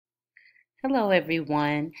Hello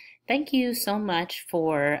everyone. Thank you so much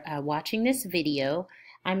for watching this video.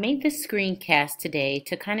 I made this screencast today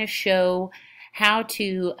to kind of show how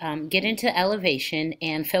to get into ELLevation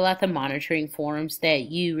and fill out the monitoring forms that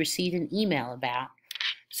you received an email about.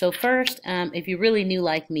 So first, if you're really new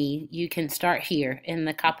like me, you can start here in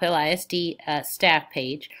the Coppell ISD staff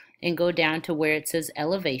page and go down to where it says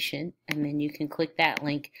ELLevation, and then you can click that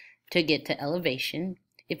link to get to ELLevation.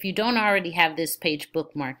 If you don't already have this page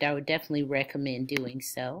bookmarked, I would definitely recommend doing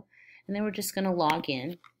so. And then we're just going to log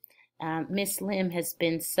in. Miss Lim has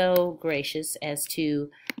been so gracious as to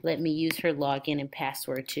let me use her login and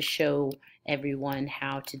password to show everyone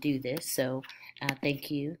how to do this. So thank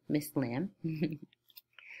you, Miss Lim.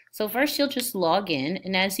 So first you'll just log in,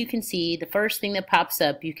 and as you can see, the first thing that pops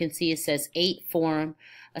up, you can see it says 8 form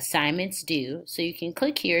assignments due. So you can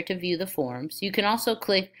click here to view the forms. You can also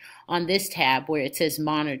click on this tab where it says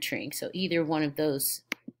monitoring. So either one of those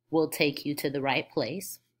will take you to the right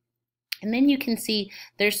place. And then you can see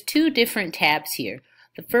there's two different tabs here.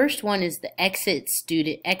 The first one is the exited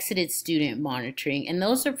student monitoring, and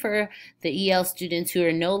those are for the EL students who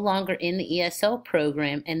are no longer in the ESL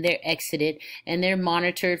program and they're exited and they're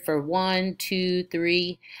monitored for 1, 2,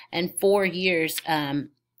 3, and 4 years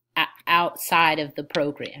outside of the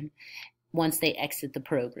program once they exit the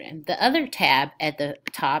program. The other tab at the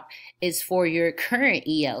top is for your current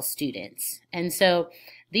EL students, and so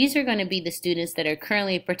these are going to be the students that are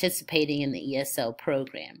currently participating in the ESL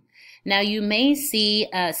program. Now you may see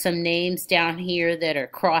some names down here that are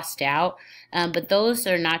crossed out, but those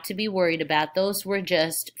are not to be worried about. Those were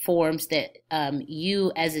just forms that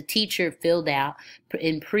you as a teacher filled out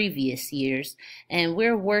in previous years, and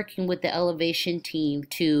we're working with the ELLevation team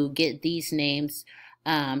to get these names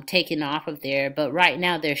taken off of there, but right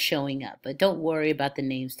now they're showing up. But don't worry about the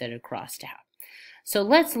names that are crossed out. So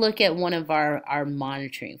let's look at one of our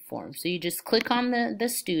monitoring forms. So you just click on the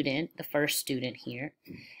student, the first student here,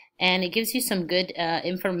 and it gives you some good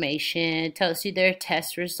information. It tells you their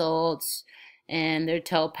test results and their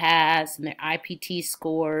TOPAS and their IPT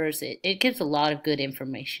scores. It gives a lot of good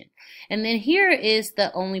information. And then here is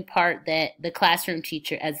the only part that the classroom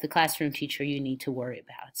teacher, as the classroom teacher, you need to worry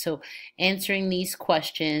about. So answering these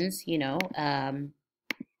questions,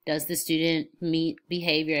 does the student meet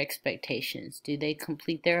behavior expectations? Do they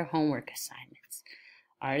complete their homework assignments?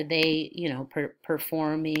 Are they,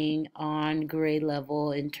 performing on grade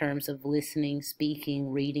level in terms of listening,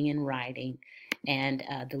 speaking, reading, and writing, and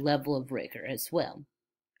the level of rigor as well?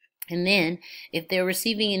 And then, if they're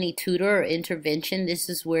receiving any tutor or intervention, this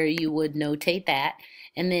is where you would notate that.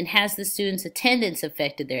 And then, has the student's attendance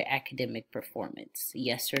affected their academic performance?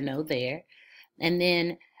 Yes or no there. And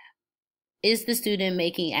then, is the student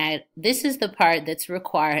making, this is the part that's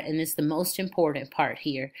required, and it's the most important part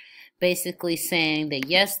here, basically saying that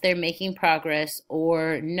yes, they're making progress,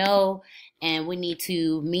 or no, and we need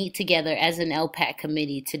to meet together as an LPAC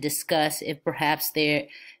committee to discuss if perhaps they're,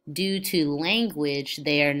 due to language,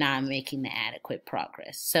 they are not making the adequate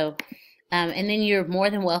progress. So, and then you're more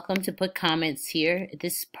than welcome to put comments here.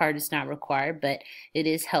 This part is not required, but it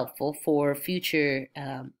is helpful for future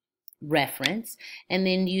reference. And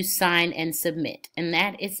then you sign and submit, and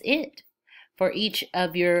that is it for each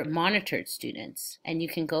of your monitored students. And you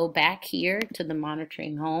can go back here to the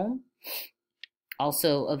monitoring home,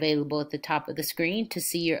 also available at the top of the screen, to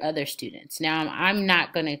see your other students. Now I'm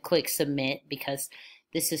not going to click submit because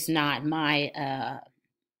this is not my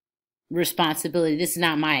responsibility. This is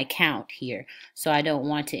not my account here, so I don't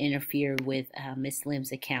want to interfere with Miss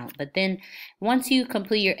Lim's account. But then once you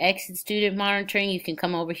complete your exit student monitoring, you can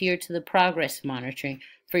come over here to the progress monitoring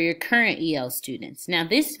for your current EL students. Now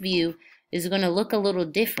this view is going to look a little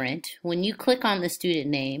different. When you click on the student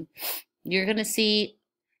name, you're going to see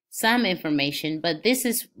some information, but this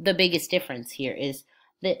is the biggest difference here is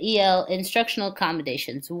the EL instructional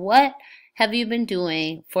accommodations. What have you been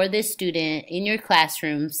doing for this student in your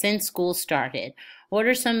classroom since school started? What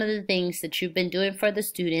are some of the things that you've been doing for the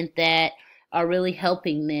student that are really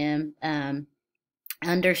helping them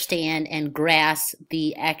understand and grasp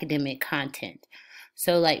the academic content?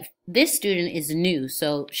 So like this student is new,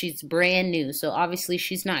 so she's brand new. So obviously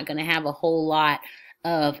she's not going to have a whole lot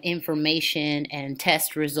of information and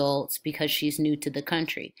test results because she's new to the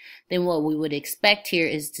country. Then what we would expect here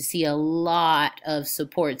is to see a lot of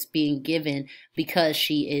supports being given because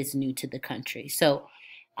she is new to the country. So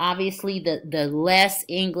obviously the less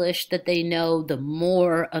English that they know, the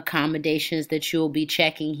more accommodations that you'll be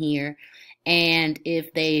checking here. And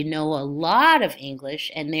if they know a lot of English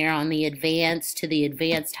and they're on the advanced to the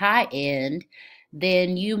advanced high end,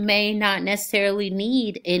 then you may not necessarily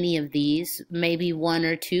need any of these, maybe one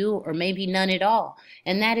or two, or maybe none at all.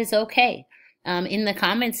 And that is okay. In the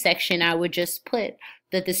comments section, I would just put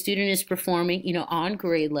that the student is performing, on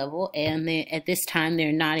grade level, and at this time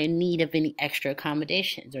they're not in need of any extra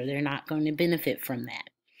accommodations, or they're not going to benefit from that.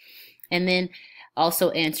 And then also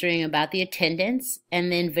answering about the attendance,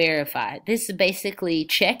 and then verify. This is basically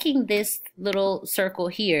checking this little circle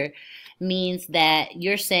here means that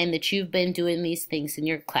you're saying that you've been doing these things in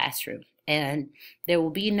your classroom, and there will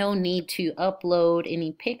be no need to upload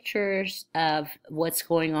any pictures of what's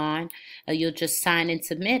going on. You'll just sign and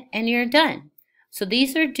submit, and you're done. So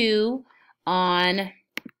these are due on,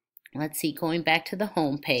 let's see, going back to the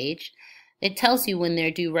home page, it tells you when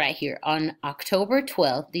they're due right here on October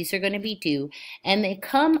 12th. These are going to be due, and they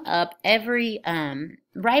come up every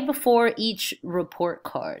right before each report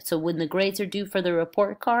card. So when the grades are due for the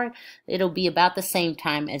report card, it'll be about the same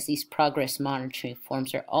time as these progress monitoring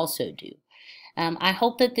forms are also due. I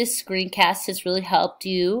hope that this screencast has really helped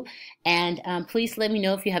you, and please let me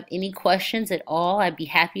know if you have any questions at all. I'd be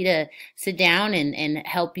happy to sit down and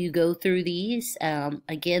help you go through these.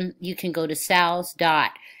 Again, you can go to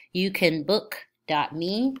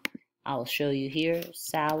sals.youcanbook.me. I'll show you here,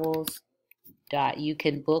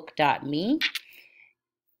 sals.youcanbook.me.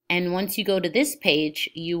 And once you go to this page,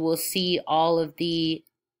 you will see all of the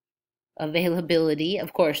availability.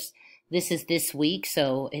 Of course, this is this week,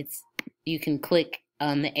 so you can click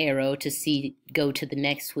on the arrow to go to the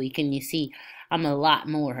next week, and you see I'm a lot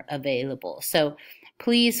more available. So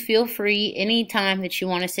please feel free anytime that you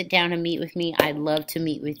want to sit down and meet with me. I'd love to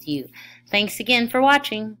meet with you. Thanks again for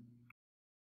watching.